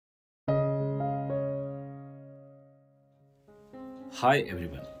Hi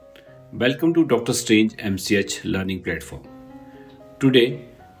everyone, welcome to Dr. Strange MCH learning platform. Today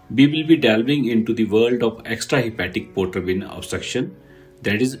we will be delving into the world of extrahepatic portal vein obstruction,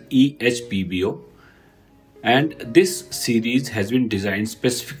 that is EHPVO, and this series has been designed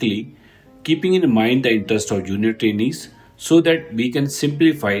specifically keeping in mind the interest of junior trainees so that we can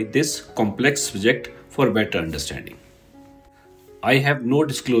simplify this complex subject for better understanding. I have no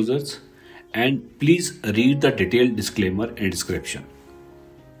disclosures and please read the detailed disclaimer and description.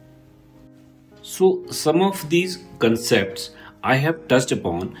 So some of these concepts I have touched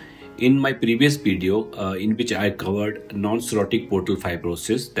upon in my previous video in which I covered non-cirrhotic portal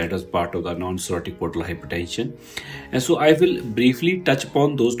fibrosis, that was part of the non-cirrhotic portal hypertension, and so I will briefly touch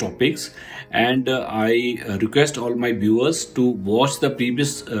upon those topics, and I request all my viewers to watch the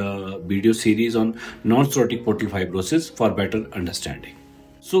previous video series on non-cirrhotic portal fibrosis for better understanding.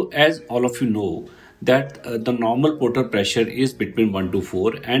 So as all of you know that the normal portal pressure is between 1 to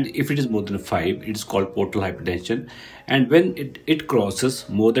 4, and if it is more than 5 it is called portal hypertension, and when it crosses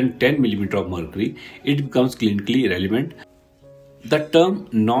more than 10 millimeter of mercury it becomes clinically irrelevant. The term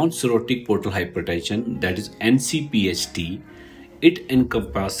non-cirrhotic portal hypertension, that is NCPHT, it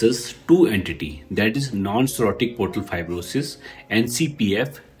encompasses two entities, that is non-cirrhotic portal fibrosis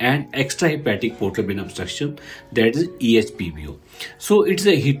NCPF and extrahepatic portal vein obstruction, that is EHPVO. So it's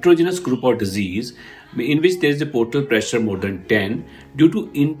a heterogeneous group of disease in which there is a portal pressure more than 10 due to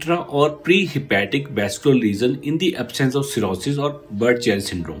intra or pre-hepatic vascular lesion in the absence of cirrhosis or Variceal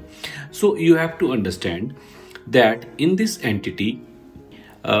syndrome. So you have to understand that in this entity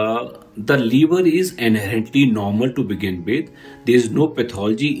the liver is inherently normal to begin with. There is no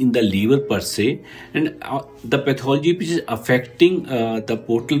pathology in the liver per se, and the pathology which is affecting the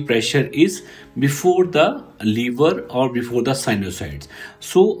portal pressure is before the liver or before the sinusoids.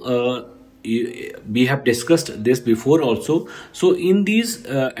 So we have discussed this before also. So in these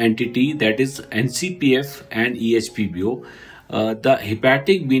entity, that is NCPF and EHPVO, the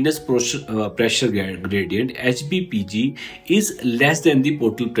hepatic venous pressure gradient HBPG is less than the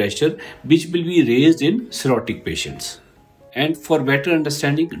portal pressure, which will be raised in cirrhotic patients. And for better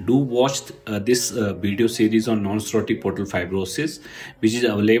understanding, do watch this video series on non-cirrhotic portal fibrosis, which is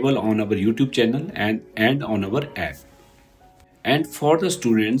available on our YouTube channel and on our app. And for the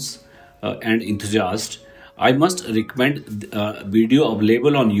students and enthusiasts, I must recommend a video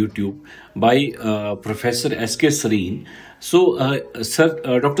available on YouTube by Professor S.K. Sareen. So,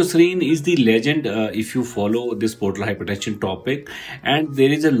 Dr. Sareen is the legend if you follow this portal hypertension topic, and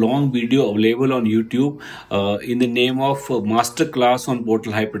there is a long video available on YouTube in the name of Masterclass on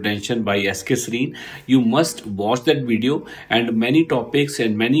Portal Hypertension by S.K. Sareen. You must watch that video, and many topics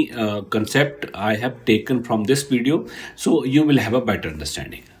and many concepts I have taken from this video, so you will have a better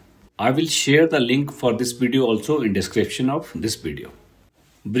understanding. I will share the link for this video also in description of this video.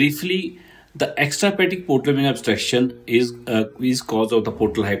 Briefly, the extrahepatic portal vein obstruction is cause of the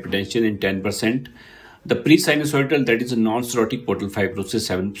portal hypertension in 10%. The pre-sinusoidal, that is non-cirrhotic portal fibrosis,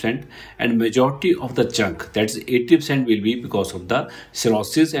 7%, and majority of the chunk, that is 80%, will be because of the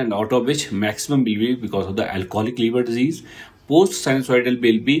cirrhosis, and out of which maximum will be because of the alcoholic liver disease. Post-sinusoidal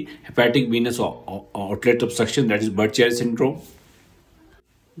will be hepatic venous outlet obstruction, that is Variceal syndrome.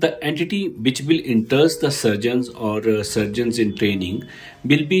 The entity which will interest the surgeons or surgeons in training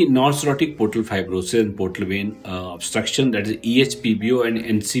will be non-cirrhotic portal fibrosis and portal vein obstruction, that is EHPVO and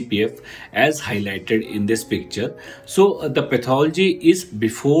NCPF, as highlighted in this picture. So the pathology is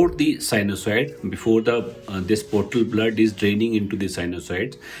before the sinusoid, before the this portal blood is draining into the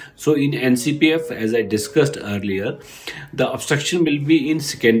sinusoids. So in NCPF, as I discussed earlier, the obstruction will be in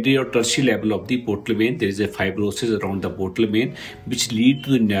secondary or tertiary level of the portal vein. There is a fibrosis around the portal vein which lead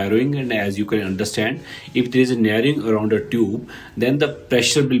to the narrowing, and as you can understand, if there is a narrowing around a tube, then the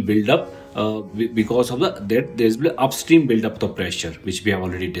pressure will build up because of there is upstream build up the pressure, which we have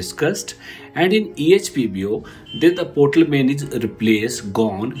already discussed. And in EHPVO, then the portal vein is replaced,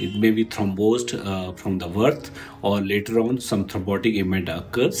 gone. It may be thrombosed from the birth, or later on some thrombotic event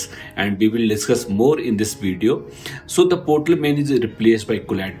occurs, and we will discuss more in this video. So the portal vein is replaced by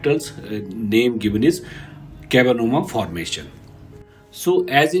collaterals. Name given is cavernoma formation. So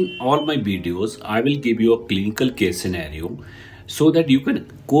as in all my videos, I will give you a clinical case scenario so that you can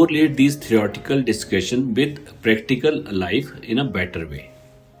correlate these theoretical discussion with practical life in a better way.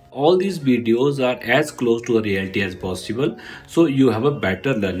 All these videos are as close to a reality as possible, so you have a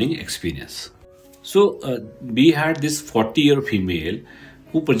better learning experience. So we had this 40-year female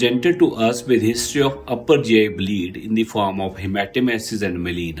who presented to us with history of upper GI bleed in the form of hematemesis and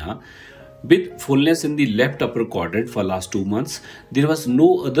melena, with fullness in the left upper quadrant for last 2 months. There was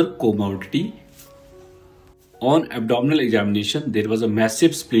no other comorbidity. On abdominal examination, there was a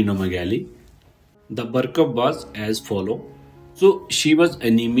massive splenomegaly. The workup was as follow. So she was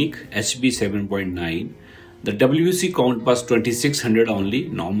anemic, HB 7.9. The WBC count was 2600 only.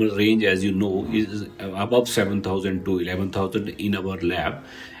 Normal range, as you know, is above 7000 to 11,000 in our lab.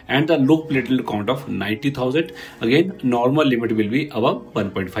 And the low platelet count of 90,000. Again, normal limit will be above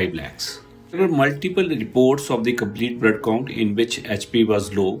 1.5 lakhs. There were multiple reports of the complete blood count in which HP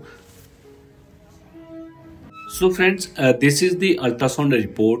was low. So friends, this is the ultrasound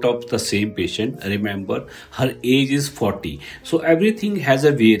report of the same patient. Remember, her age is 40. So everything has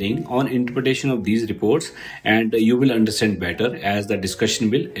a varying on interpretation of these reports, and you will understand better as the discussion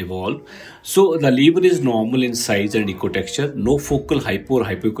will evolve. So the liver is normal in size and ecotexture, no focal hypo or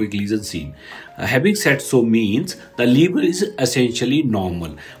hypoechoic lesion seen. Having said so means the liver is essentially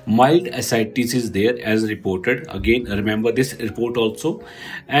normal. Mild ascites is there as reported. Again, remember this report also.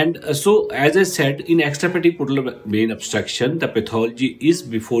 And so as I said, in extrahepatic portal vein obstruction, the pathology is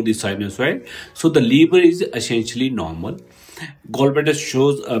before the sinusoid. So the liver is essentially normal. Gallbladder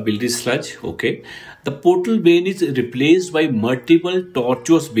shows a biliary sludge. Okay. The portal vein is replaced by multiple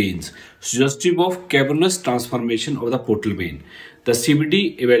tortuous veins, suggestive of cavernous transformation of the portal vein. The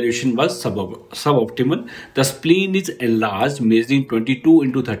CBD evaluation was suboptimal. The spleen is enlarged, measuring 22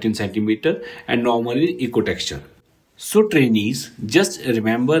 into 13 centimeter and normal in ecotexture. So trainees, just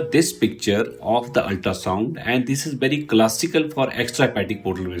remember this picture of the ultrasound, and this is very classical for extrahepatic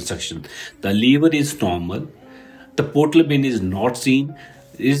portal vein obstruction. The liver is normal. The portal vein is not seen.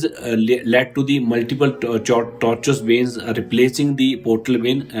 Is led to the multiple tortuous veins replacing the portal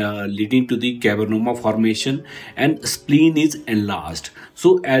vein, leading to the cavernoma formation, and spleen is enlarged.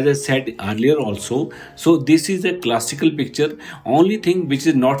 So as I said earlier also, so this is a classical picture. Only thing which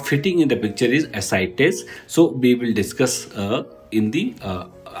is not fitting in the picture is ascites. So we will discuss in the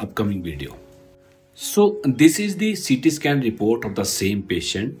upcoming video. So this is the CT scan report of the same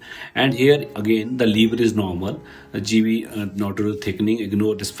patient, and here again the liver is normal, GB nodular thickening,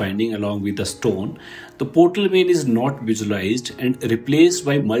 ignore this finding along with the stone. The portal vein is not visualized and replaced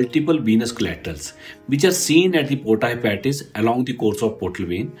by multiple venous collaterals which are seen at the porta hepatis along the course of portal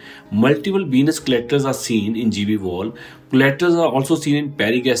vein. Multiple venous collaterals are seen in GB wall. Collaterals are also seen in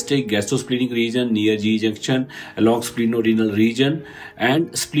perigastric, gastrosplenic region, near G junction, along splenorenal region,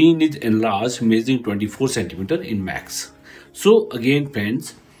 and spleen is enlarged, measuring 24 centimeter in max. So again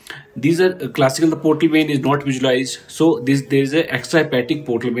friends, these are classical. The portal vein is not visualized. So there is a extrahepatic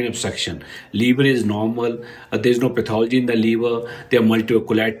portal vein obstruction. Liver is normal. There is no pathology in the liver. There are multiple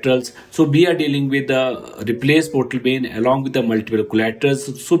collaterals. So we are dealing with the replaced portal vein along with the multiple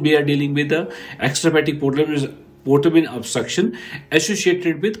collaterals. So we are dealing with the extrahepatic portal vein obstruction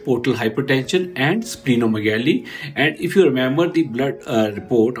associated with portal hypertension and splenomegaly. And if you remember the blood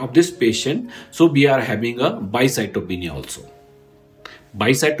report of this patient, so we are having a bicytopenia also.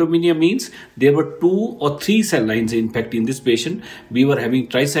 Bicytopenia means there were 2 or 3 cell lines in fact in this patient. We were having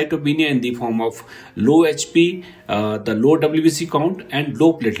tricytopenia in the form of low HP, the low WBC count and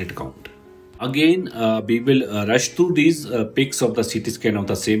low platelet count. Again, we will rush through these pics of the CT scan of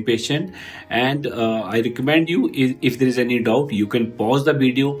the same patient, and I recommend you, if there is any doubt, you can pause the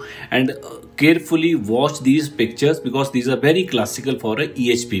video and carefully watch these pictures because these are very classical for a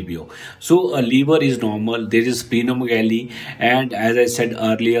EHPVO. So a liver is normal, there is splenomegaly, and as I said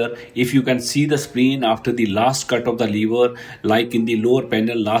earlier, if you can see the spleen after the last cut of the liver, like in the lower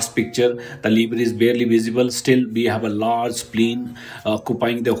panel last picture, the liver is barely visible. Still we have a large spleen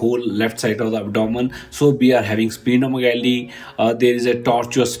occupying the whole left side of the abdomen. So we are having splenomegaly. There is a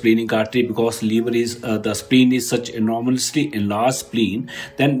tortuous splenic artery because liver is the spleen is such enormously enlarged spleen.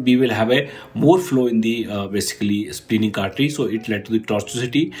 Then we will have a more flow in the basically splenic artery. So it led to the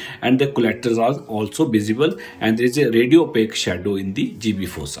tortuosity, and the collaterals are also visible, and there is a radio opaque shadow in the GB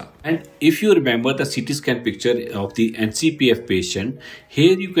fossa. And if you remember the CT scan picture of the NCPF patient,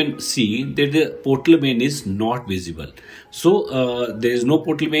 here you can see that the portal vein is not visible. So there is no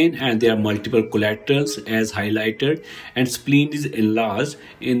portal vein and there are multiple collaterals as highlighted, and spleen is enlarged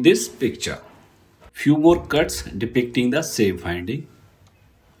in this picture. Few more cuts depicting the same finding.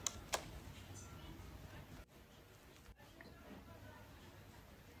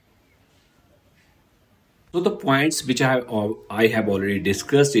 So the points which I have already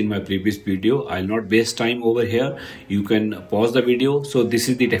discussed in my previous video, I'll not waste time over here. You can pause the video. So this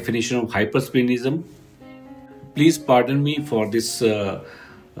is the definition of hypersplenism. Please pardon me for this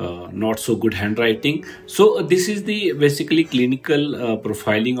not so good handwriting. So this is the basically clinical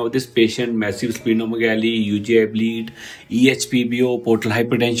profiling of this patient: massive splenomegaly, UGI bleed, EHPVO, portal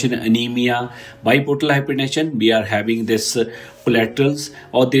hypertension, anemia. By portal hypertension, we are having this collaterals,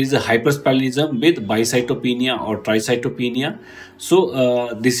 or there is a hypersplenism with bicytopenia or tricytopenia.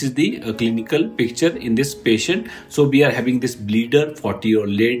 So this is the clinical picture in this patient. So we are having this bleeder, 40-year-old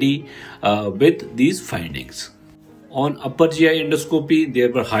lady, with these findings. On upper GI endoscopy, there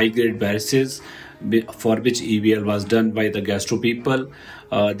were high-grade varices for which EVL was done by the gastro people.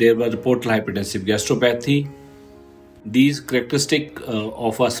 There was portal hypertensive gastropathy. These characteristic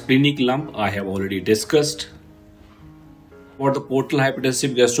of a splenic lump I have already discussed. For the portal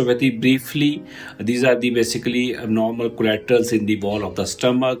hypertensive gastropathy, briefly, these are the basically abnormal collaterals in the wall of the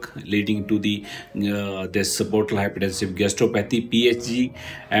stomach leading to the this portal hypertensive gastropathy PHG,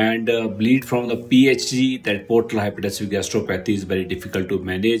 and bleed from the PHG. That portal hypertensive gastropathy is very difficult to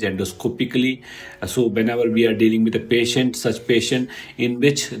manage endoscopically. So whenever we are dealing with a patient, such patient in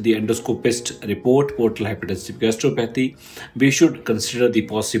which the endoscopist report portal hypertensive gastropathy, we should consider the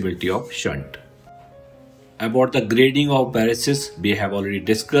possibility of shunt. About the grading of varices, we have already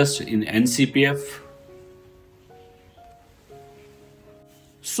discussed in NCPF.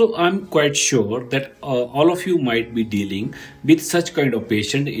 So I'm quite sure that all of you might be dealing with such kind of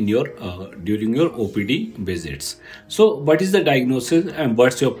patient in your during your OPD visits. So what is the diagnosis and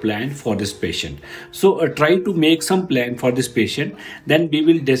what's your plan for this patient? So try to make some plan for this patient. Then we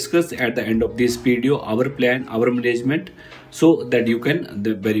will discuss at the end of this video our plan, our management, so that you can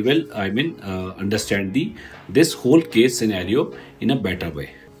very well understand this whole case scenario in a better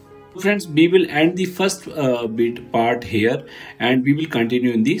way. Friends, we will end the first part here, and we will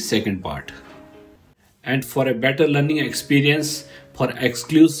continue in the second part. And for a better learning experience, for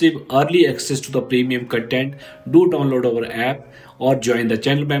exclusive early access to the premium content, do download our app or join the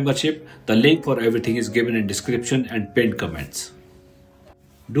channel membership. The link for everything is given in description and pinned comments.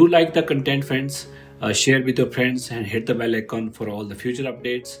 Do like the content, friends, share with your friends, and hit the bell icon for all the future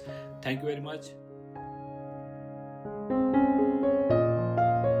updates. Thank you very much.